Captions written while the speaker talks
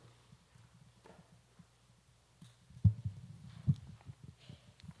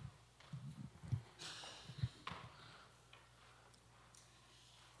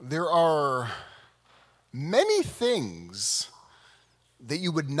There are many things that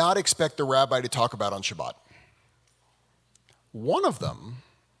you would not expect the rabbi to talk about on Shabbat. One of them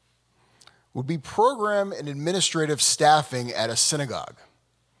would be program and administrative staffing at a synagogue.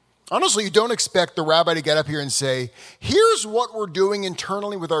 Honestly, you don't expect the rabbi to get up here and say, here's what we're doing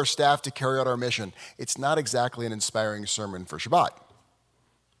internally with our staff to carry out our mission. It's not exactly an inspiring sermon for Shabbat.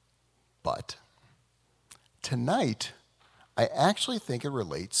 But tonight, I actually think it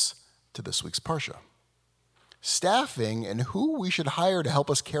relates to this week's Parsha. Staffing and who we should hire to help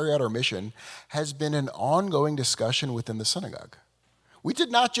us carry out our mission has been an ongoing discussion within the synagogue. We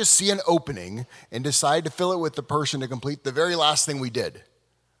did not just see an opening and decide to fill it with the person to complete the very last thing we did.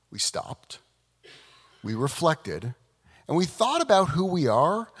 We stopped, we reflected, and we thought about who we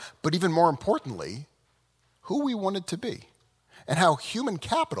are, but even more importantly, who we wanted to be, and how human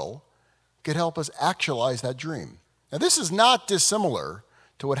capital could help us actualize that dream. Now, this is not dissimilar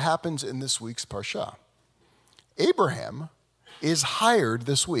to what happens in this week's Parsha. Abraham is hired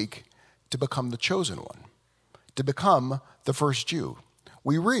this week to become the chosen one, to become the first Jew.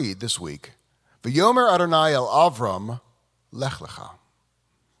 We read this week, V'yomer Adonai el Avram, lech lecha.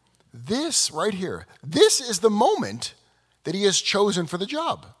 This right here, this is the moment that he is chosen for the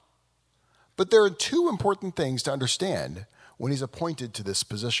job. But there are two important things to understand when he's appointed to this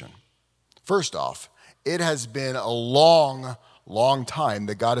position. First off, it has been a long, long time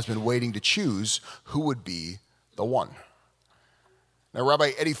that God has been waiting to choose who would be the one. Now,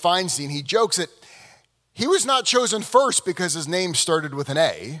 Rabbi Eddie Feinstein, he jokes that he was not chosen first because his name started with an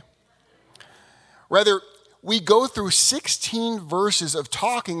A. Rather, we go through 16 verses of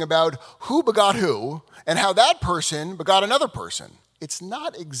talking about who begot who and how that person begot another person. It's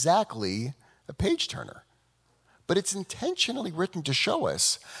not exactly a page turner, but it's intentionally written to show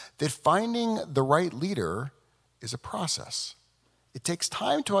us that finding the right leader is a process. It takes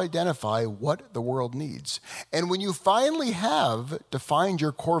time to identify what the world needs. And when you finally have defined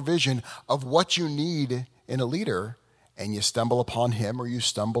your core vision of what you need in a leader, and you stumble upon him or you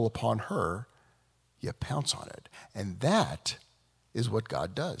stumble upon her, you pounce on it. And that is what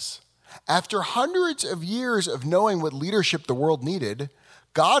God does. After hundreds of years of knowing what leadership the world needed,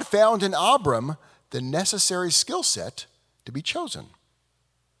 God found in Abram the necessary skill set to be chosen.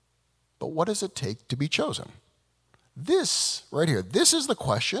 But what does it take to be chosen? This right here, this is the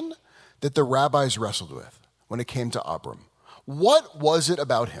question that the rabbis wrestled with when it came to Abram. What was it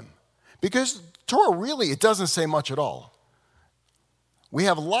about him? Because Torah really, it doesn't say much at all. We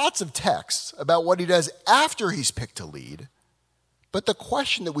have lots of texts about what he does after he's picked to lead, but the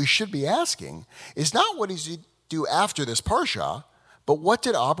question that we should be asking is not what does he do after this Parsha, but what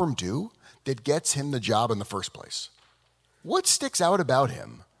did Abram do that gets him the job in the first place? What sticks out about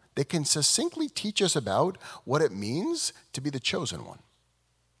him that can succinctly teach us about what it means to be the chosen one?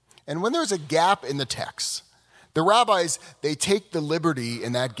 And when there's a gap in the text, the rabbis, they take the liberty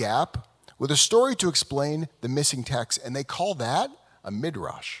in that gap with a story to explain the missing text, and they call that a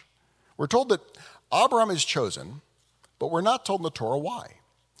midrash. We're told that Abraham is chosen, but we're not told in the Torah why.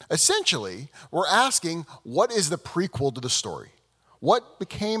 Essentially, we're asking, what is the prequel to the story? What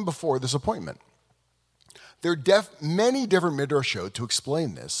became before this appointment? There are many different midrashot to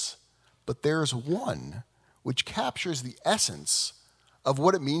explain this, but there's one which captures the essence of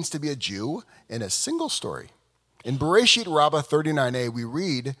what it means to be a Jew in a single story. In Bereshit Rabbah 39a, we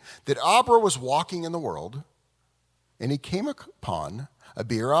read that Abra was walking in the world, and he came upon a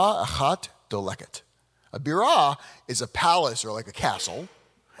birah achat doleket. A birah is a palace or like a castle,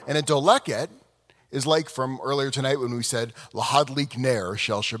 and a doleket is like from earlier tonight when we said lahadlik ner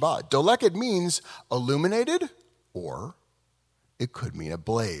shel Shabbat. Doleket means illuminated, or it could mean a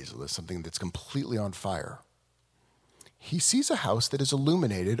blaze, something that's completely on fire. He sees a house that is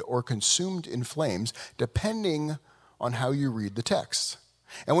illuminated or consumed in flames, depending on how you read the text.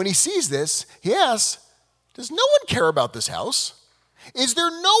 And when he sees this, he asks, does no one care about this house? Is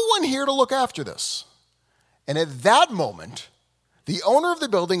there no one here to look after this? And at that moment, the owner of the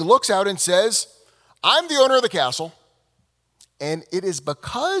building looks out and says, I'm the owner of the castle. And it is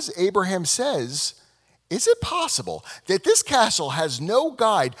because Abraham says, is it possible that this castle has no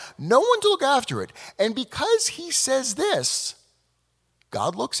guide, no one to look after it? And because he says this,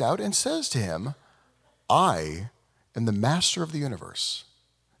 God looks out and says to him, I am the master of the universe.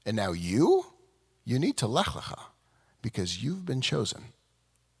 And now you need to lech lecha because you've been chosen.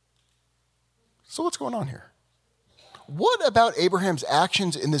 So what's going on here? What about Abraham's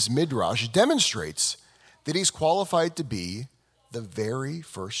actions in this midrash demonstrates that he's qualified to be the very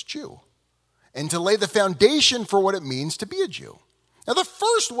first Jew and to lay the foundation for what it means to be a Jew? Now, the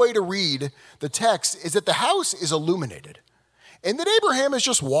first way to read the text is that the house is illuminated. And that Abraham is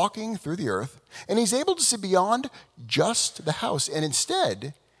just walking through the earth, and he's able to see beyond just the house, and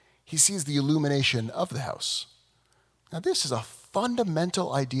instead, he sees the illumination of the house. Now, this is a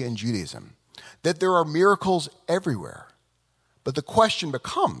fundamental idea in Judaism, that there are miracles everywhere. But the question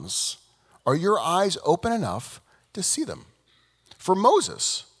becomes, are your eyes open enough to see them? For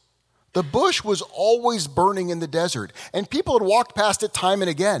Moses, the bush was always burning in the desert, and people had walked past it time and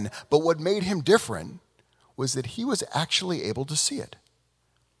again, but what made him different was that he was actually able to see it.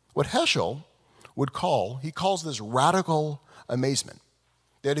 What Heschel he calls this radical amazement.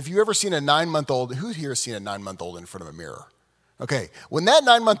 That if you've ever seen a 9-month-old, who here has seen a 9-month-old in front of a mirror? Okay, when that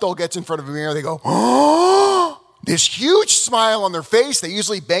 9-month-old gets in front of a mirror, they go, oh, this huge smile on their face. They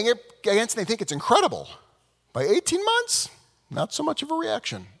usually bang it against and they think it's incredible. By 18 months, not so much of a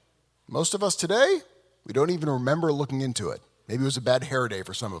reaction. Most of us today, we don't even remember looking into it. Maybe it was a bad hair day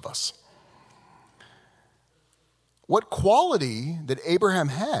for some of us. What quality that Abraham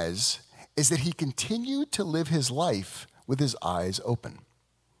has is that he continued to live his life with his eyes open.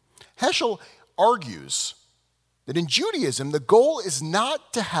 Heschel argues that in Judaism, the goal is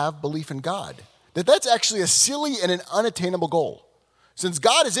not to have belief in God, that's actually a silly and an unattainable goal. Since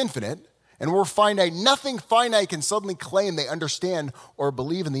God is infinite and we're finite, nothing finite can suddenly claim they understand or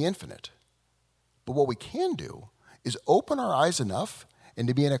believe in the infinite. But what we can do is open our eyes enough and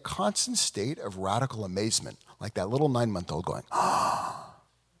to be in a constant state of radical amazement, like that little 9-month-old going,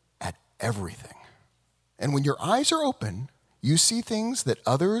 at everything. And when your eyes are open, you see things that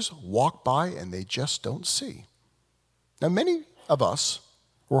others walk by and they just don't see. Now, many of us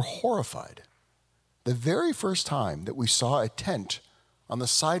were horrified the very first time that we saw a tent on the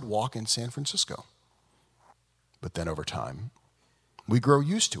sidewalk in San Francisco. But then over time, we grow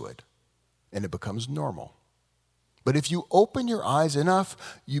used to it and it becomes normal. But if you open your eyes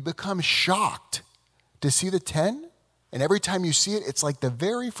enough, you become shocked to see the tent, and every time you see it, it's like the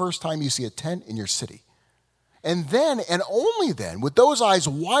very first time you see a tent in your city. And then, and only then, with those eyes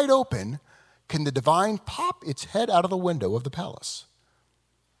wide open, can the divine pop its head out of the window of the palace.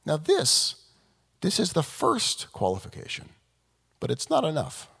 Now this is the first qualification, but it's not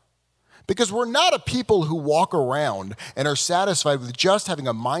enough. Because we're not a people who walk around and are satisfied with just having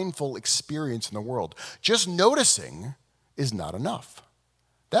a mindful experience in the world. Just noticing is not enough.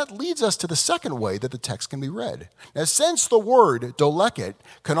 That leads us to the second way that the text can be read. Now, since the word doleket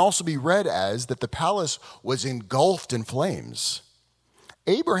can also be read as that the palace was engulfed in flames,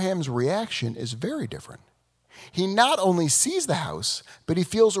 Abraham's reaction is very different. He not only sees the house, but he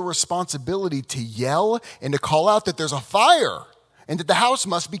feels a responsibility to yell and to call out that there's a fire and that the house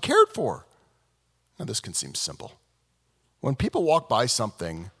must be cared for. Now, this can seem simple. When people walk by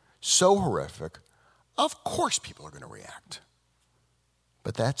something so horrific, of course people are going to react.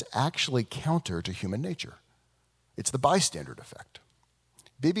 But that's actually counter to human nature. It's the bystander effect.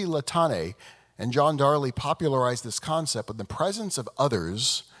 Bibi Latane and John Darley popularized this concept when the presence of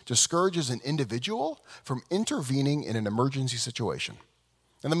others discourages an individual from intervening in an emergency situation.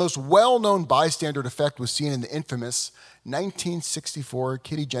 And the most well-known bystander effect was seen in the infamous 1964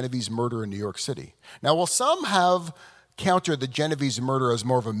 Kitty Genovese murder in New York City. Now, while some have countered the Genovese murder as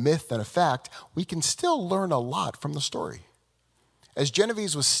more of a myth than a fact, we can still learn a lot from the story. As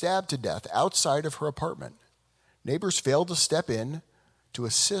Genovese was stabbed to death outside of her apartment, neighbors failed to step in to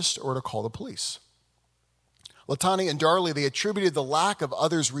assist or to call the police. Latani and Darley, they attributed the lack of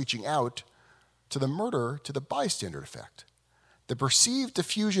others reaching out to the murder to the bystander effect, the perceived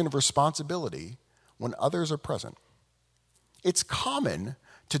diffusion of responsibility when others are present. It's common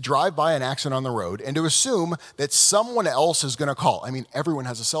to drive by an accident on the road and to assume that someone else is going to call. I mean, everyone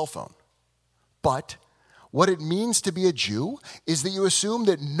has a cell phone. But what it means to be a Jew is that you assume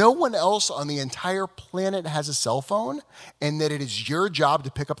that no one else on the entire planet has a cell phone and that it is your job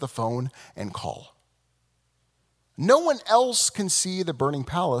to pick up the phone and call. No one else can see the burning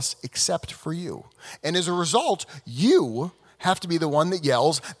palace except for you. And as a result, you have to be the one that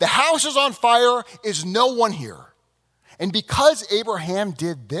yells, "The house is on fire, is no one here?" And because Abraham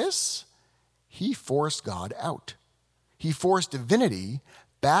did this, he forced God out. He forced divinity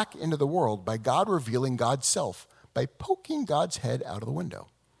back into the world by God revealing God's self, by poking God's head out of the window.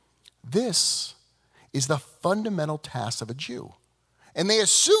 This is the fundamental task of a Jew. And they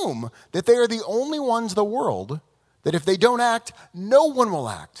assume that they are the only ones in the world that if they don't act, no one will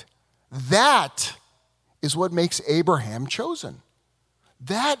act. That is what makes Abraham chosen.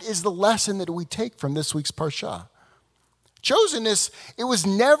 That is the lesson that we take from this week's Parsha. Chosenness, it was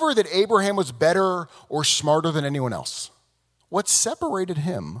never that Abraham was better or smarter than anyone else. What separated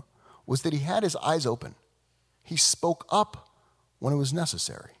him was that he had his eyes open. He spoke up when it was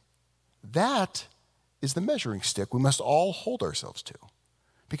necessary. That is the measuring stick we must all hold ourselves to,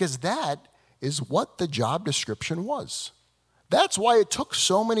 because that is what the job description was. That's why it took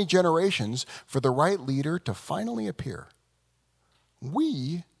so many generations for the right leader to finally appear.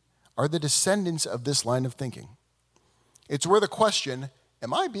 We are the descendants of this line of thinking. It's where the question,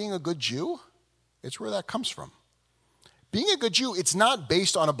 am I being a good Jew? It's where that comes from. Being a good Jew, it's not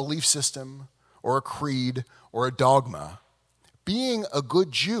based on a belief system or a creed or a dogma. Being a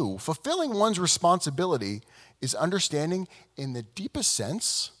good Jew, fulfilling one's responsibility, is understanding in the deepest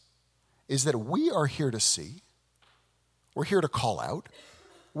sense is that we are here to see, we're here to call out,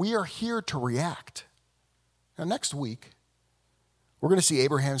 we are here to react. Now next week, we're going to see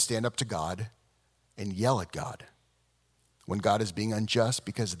Abraham stand up to God and yell at God when God is being unjust,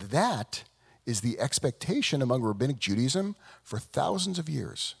 because that is the expectation among Rabbinic Judaism for thousands of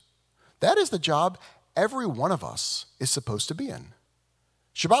years. That is the job every one of us is supposed to be in.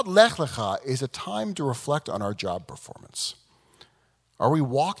 Shabbat Lech Lecha is a time to reflect on our job performance. Are we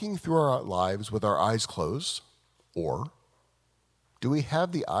walking through our lives with our eyes closed, or do we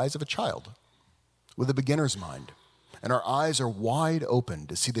have the eyes of a child with a beginner's mind, and our eyes are wide open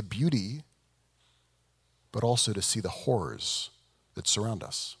to see the beauty, but also to see the horrors that surround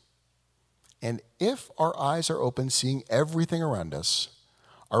us? And if our eyes are open, seeing everything around us,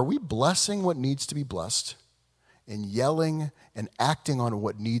 are we blessing what needs to be blessed and yelling and acting on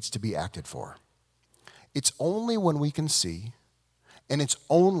what needs to be acted for? It's only when we can see, and it's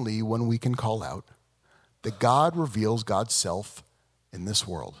only when we can call out, that God reveals God's self in this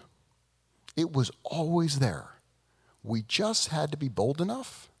world. It was always there. We just had to be bold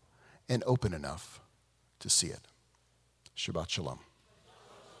enough and open enough to see it. Shabbat Shalom.